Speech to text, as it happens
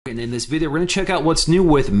And in this video, we're going to check out what's new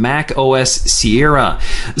with macOS Sierra.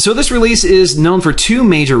 So this release is known for two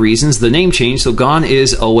major reasons. The name change, so gone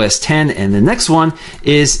is OS 10, and the next one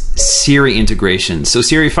is Siri integration. So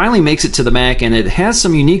Siri finally makes it to the Mac, and it has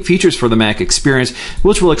some unique features for the Mac experience,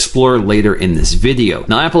 which we'll explore later in this video.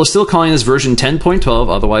 Now, Apple is still calling this version 10.12,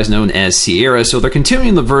 otherwise known as Sierra, so they're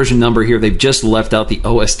continuing the version number here. They've just left out the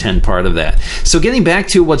OS 10 part of that. So getting back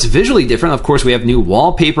to what's visually different, of course, we have new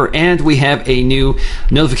wallpaper, and we have a new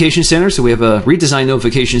notification center. So we have a redesigned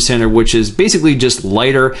notification center, which is basically just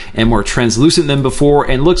lighter and more translucent than before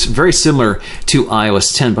and looks very similar to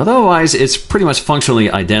iOS 10, but otherwise it's pretty much functionally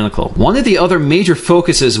identical. One of the other major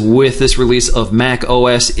focuses with this release of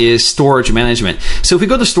macOS is storage management. So if we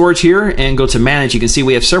go to storage here and go to manage, you can see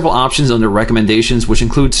we have several options under recommendations, which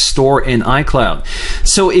include store in iCloud.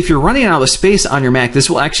 So if you're running out of space on your Mac, this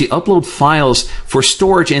will actually upload files for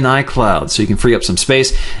storage in iCloud, so you can free up some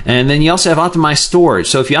space. And then you also have optimized storage.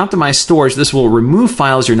 So if you optimize storage, this will remove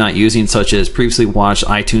files you're not using, such as previously watched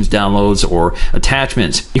iTunes downloads or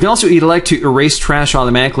attachments. You can also elect to erase trash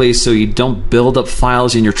automatically, so you don't build up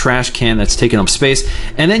files in your trash can that's taking up space.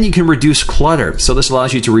 And then you can reduce clutter. So this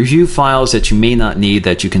allows you to review files that you may not need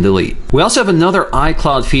that you can delete. We also have another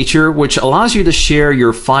iCloud feature, which allows you to share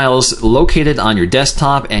your files located on your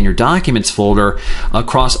desktop and your documents folder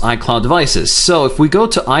across iCloud devices. So if we go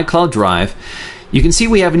to iCloud Drive, you can see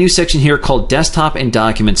we have a new section here called Desktop and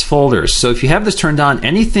Documents folders. So if you have this turned on,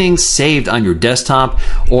 anything saved on your desktop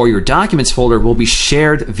or your Documents folder will be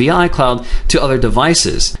shared via iCloud to other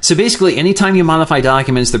devices. So basically, anytime you modify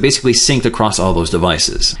documents, they're basically synced across all those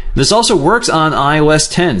devices. This also works on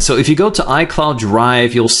iOS 10. So if you go to iCloud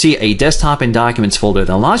Drive, you'll see a Desktop and Documents folder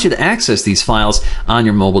that allows you to access these files on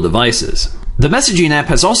your mobile devices. The messaging app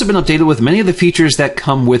has also been updated with many of the features that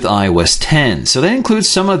come with iOS 10. So that includes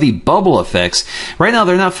some of the bubble effects. Right now,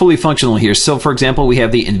 they're not fully functional here. So for example, we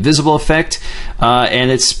have the invisible effect,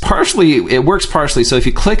 and it works partially. So if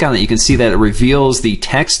you click on it, you can see that it reveals the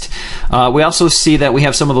text. We also see that we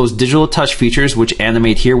have some of those digital touch features, which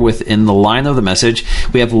animate here within the line of the message.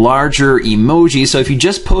 We have larger emojis. So if you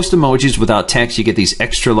just post emojis without text, you get these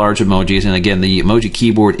extra large emojis. And again, the emoji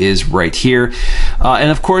keyboard is right here.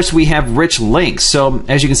 And of course, we have rich links. So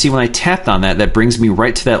as you can see, when I tapped on that, that brings me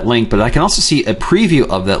right to that link, but I can also see a preview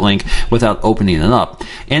of that link without opening it up.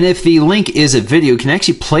 And if the link is a video, you can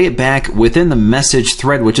actually play it back within the message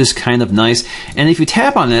thread, which is kind of nice. And if you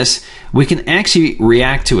tap on this, we can actually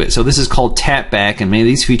react to it. So this is called tap back, and many of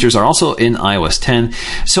these features are also in iOS 10.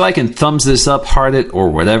 So I can thumbs this up, heart it, or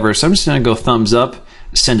whatever. So I'm just going to go thumbs up,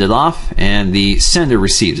 send it off, and the sender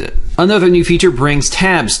receives it. Another new feature brings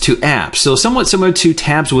tabs to apps. So somewhat similar to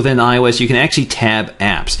tabs within iOS, you can actually tab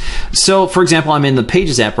apps. So for example, I'm in the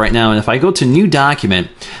Pages app right now, and if I go to New Document,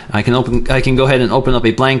 I can go ahead and open up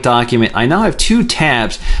a blank document. I now have two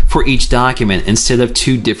tabs for each document instead of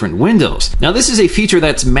two different windows. Now this is a feature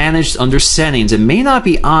that's managed under Settings. It may not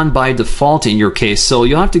be on by default in your case, so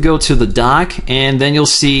you'll have to go to the dock, and then you'll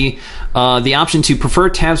see the option to prefer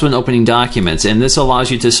tabs when opening documents, and this allows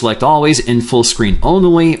you to select always, in full screen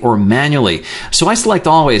only, or manually. So I select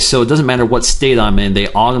always, so it doesn't matter what state I'm in,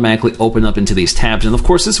 they automatically open up into these tabs. And of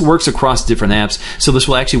course, this works across different apps, so this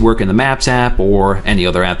will actually work in the Maps app or any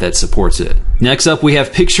other app that supports it. Next up, we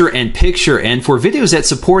have Picture in Picture, and for videos that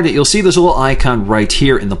support it, you'll see this little icon right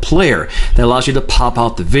here in the player that allows you to pop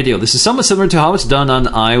out the video. This is somewhat similar to how it's done on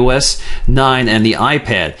iOS 9 and the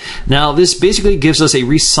iPad. Now, this basically gives us a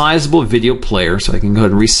resizable video player, so I can go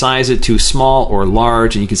ahead and resize it to small or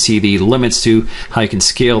large, and you can see the limits to how you can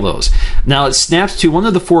scale those. Now, it snaps to one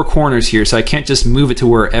of the four corners here, so I can't just move it to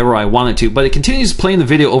wherever I want it to, but it continues playing the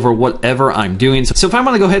video over whatever I'm doing. So if I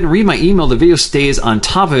want to go ahead and read my email, the video stays on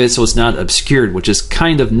top of it, so it's not obscured, which is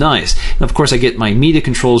kind of nice. And of course, I get my media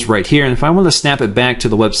controls right here, and if I want to snap it back to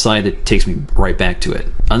the website, it takes me right back to it.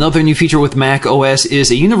 Another new feature with macOS is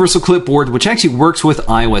a universal clipboard, which actually works with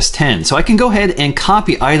iOS 10. So I can go ahead and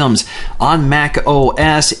copy items on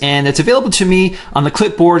macOS, and it's available to me on the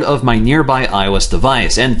clipboard of my nearby iOS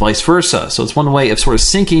device, and vice versa. So it's one way of sort of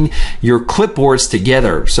syncing your clipboards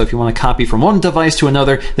together. So if you want to copy from one device to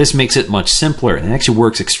another, this makes it much simpler, and it actually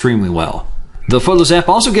works extremely well. The Photos app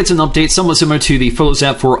also gets an update somewhat similar to the Photos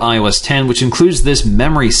app for iOS 10, which includes this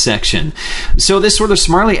memory section. So this sort of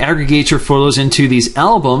smartly aggregates your photos into these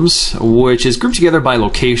albums, which is grouped together by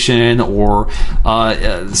location or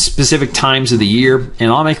specific times of the year,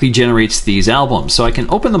 and automatically generates these albums. So I can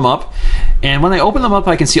open them up, and when I open them up,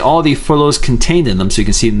 I can see all the photos contained in them. So you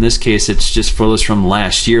can see in this case, it's just photos from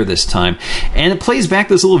last year this time. And it plays back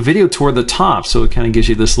this little video toward the top, so it kind of gives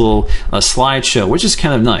you this little slideshow, which is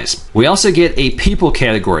kind of nice. We also get a people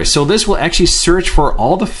category. So this will actually search for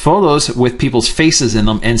all the photos with people's faces in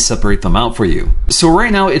them and separate them out for you. So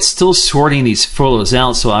right now it's still sorting these photos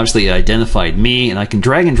out. So obviously it identified me, and I can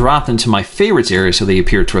drag and drop them to my favorites area so they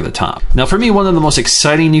appear toward the top. Now for me, one of the most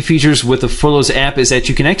exciting new features with the Photos app is that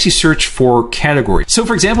you can actually search for categories. So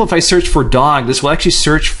for example, if I search for dog, this will actually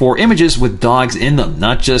search for images with dogs in them,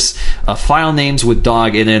 not just file names with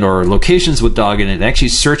dog in it or locations with dog in it. It actually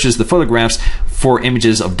searches the photographs for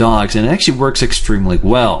images of dogs, and it actually works extremely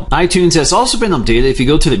well. iTunes has also been updated. If you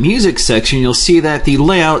go to the music section, you'll see that the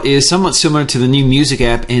layout is somewhat similar to the new music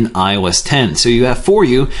app in iOS 10. So you have For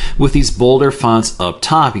You with these bolder fonts up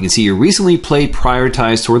top. You can see your recently played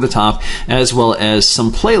prioritized toward the top, as well as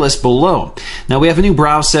some playlists below. Now we have a new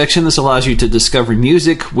browse section. This allows you to discover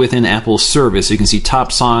music within Apple's service. So you can see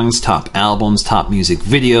top songs, top albums, top music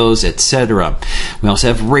videos, etc. We also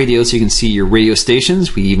have radio, so you can see your radio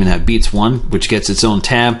stations. We even have Beats One, which gets its own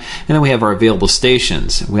tab, and then we have our available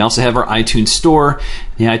stations. We also have our iTunes Store.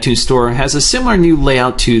 The iTunes Store has a similar new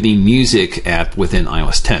layout to the music app within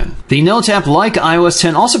iOS 10. The Notes app, like iOS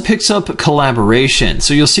 10, also picks up collaboration.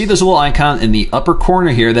 So you'll see this little icon in the upper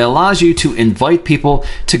corner here that allows you to invite people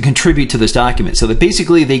to contribute to this document. So that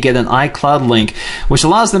basically they get an iCloud link, which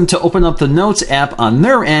allows them to open up the Notes app on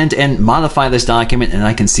their end and modify this document, and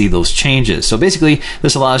I can see those changes. So basically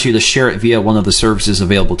this allows you to share it via one of the services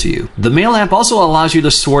available to you. The Mail app also allows you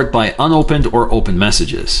to sort by unopened or open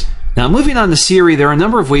messages. Now moving on to Siri, there are a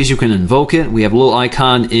number of ways you can invoke it. We have a little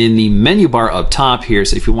icon in the menu bar up top here,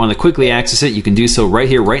 so if you want to quickly access it, you can do so right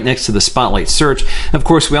here, right next to the Spotlight search. And of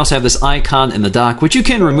course, we also have this icon in the dock, which you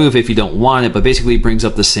can remove if you don't want it, but basically brings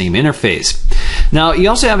up the same interface. Now, you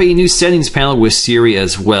also have a new settings panel with Siri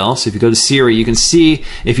as well. So if you go to Siri, you can see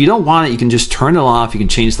if you don't want it, you can just turn it off. You can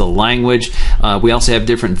change the language. We also have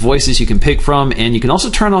different voices you can pick from, and you can also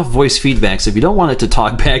turn off voice feedback. So if you don't want it to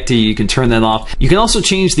talk back to you, you can turn that off. You can also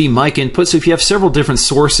change the mic input. So if you have several different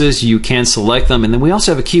sources, you can select them. And then we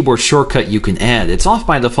also have a keyboard shortcut you can add. It's off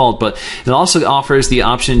by default, but it also offers the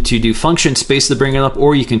option to do function space to bring it up,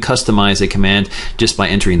 or you can customize a command just by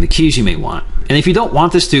entering the keys you may want. And if you don't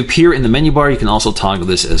want this to appear in the menu bar, you can also toggle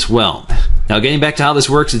this as well. Now, getting back to how this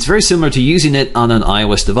works, it's very similar to using it on an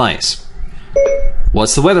iOS device.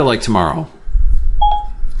 What's the weather like tomorrow?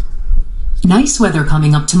 Nice weather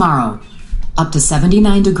coming up tomorrow. Up to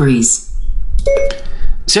 79 degrees.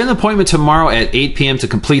 Set an appointment tomorrow at 8 p.m. to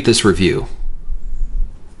complete this review.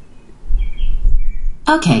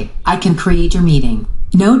 Okay, I can create your meeting.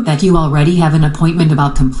 Note that you already have an appointment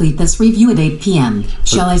about complete this review at 8 p.m.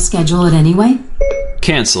 Shall I schedule it anyway?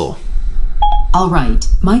 Cancel. All right,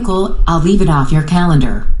 Michael, I'll leave it off your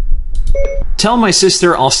calendar. Tell my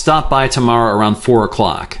sister I'll stop by tomorrow around 4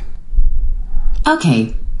 o'clock.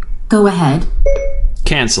 Okay, go ahead.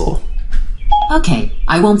 Cancel. Okay,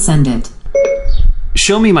 I won't send it.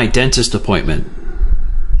 Show me my dentist appointment.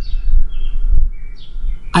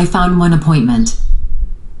 I found one appointment.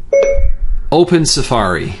 Open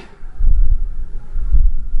Safari.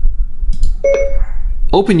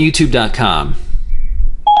 Open YouTube.com.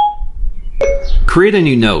 Create a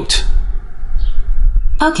new note.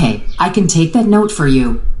 Okay, I can take that note for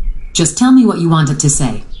you. Just tell me what you want it to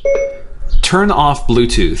say. Turn off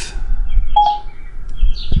Bluetooth.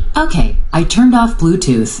 Okay, I turned off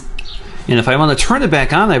Bluetooth. And if I want to turn it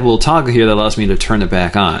back on, I have a little toggle here that allows me to turn it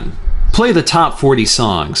back on. Play the top 40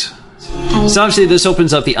 songs. So obviously this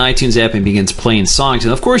opens up the iTunes app and begins playing songs.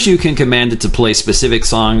 And of course you can command it to play specific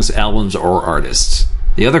songs, albums, or artists.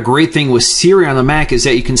 The other great thing with Siri on the Mac is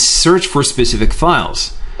that you can search for specific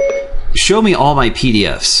files. Show me all my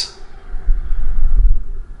PDFs.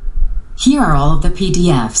 Here are all of the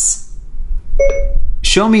PDFs.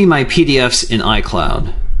 Show me my PDFs in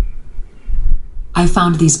iCloud. I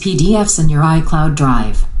found these PDFs in your iCloud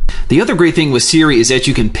drive. The other great thing with Siri is that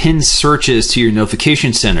you can pin searches to your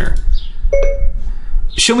notification center.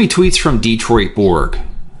 Show me tweets from Detroit Borg.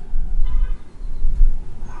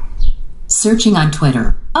 Searching on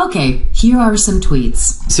Twitter. Okay, here are some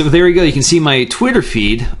tweets. So there you go. You can see my Twitter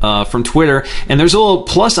feed from Twitter, and there's a little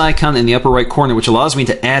plus icon in the upper right corner which allows me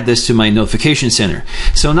to add this to my notification center.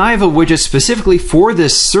 So now I have a widget specifically for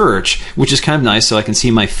this search, which is kind of nice, so I can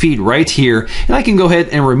see my feed right here, and I can go ahead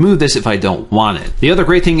and remove this if I don't want it. The other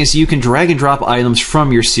great thing is you can drag and drop items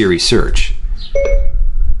from your Siri search.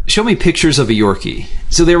 Show me pictures of a Yorkie.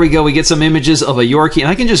 So there we go, we get some images of a Yorkie, and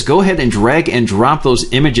I can just go ahead and drag and drop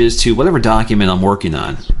those images to whatever document I'm working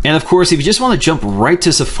on. And of course, if you just want to jump right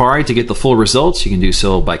to Safari to get the full results, you can do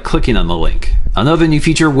so by clicking on the link. Another new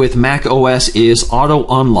feature with macOS is Auto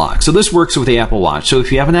Unlock. So this works with the Apple Watch. So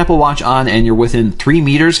if you have an Apple Watch on and you're within 3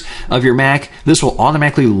 meters of your Mac, this will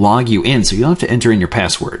automatically log you in, so you don't have to enter in your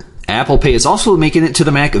password. Apple Pay is also making it to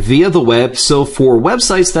the Mac via the web. So for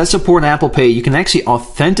websites that support Apple Pay, you can actually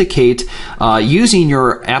authenticate using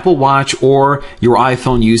your Apple Watch or your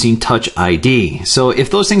iPhone using Touch ID. So if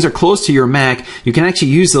those things are close to your Mac, you can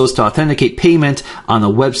actually use those to authenticate payment on a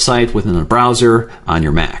website within a browser on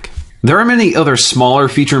your Mac. There are many other smaller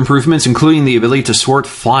feature improvements, including the ability to sort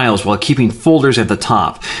files while keeping folders at the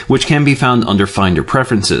top, which can be found under Finder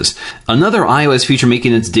Preferences. Another iOS feature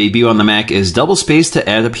making its debut on the Mac is double space to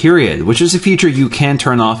add a period, which is a feature you can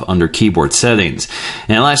turn off under keyboard settings.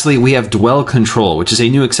 And lastly, we have Dwell Control, which is a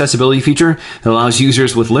new accessibility feature that allows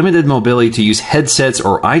users with limited mobility to use headsets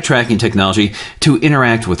or eye tracking technology to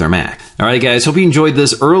interact with their Mac. Alright guys, hope you enjoyed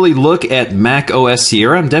this early look at macOS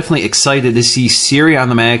Sierra. I'm definitely excited to see Siri on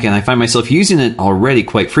the Mac, and I find myself using it already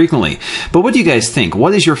quite frequently. But what do you guys think?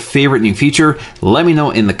 What is your favorite new feature? Let me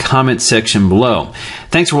know in the comment section below.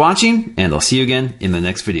 Thanks for watching, and I'll see you again in the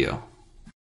next video.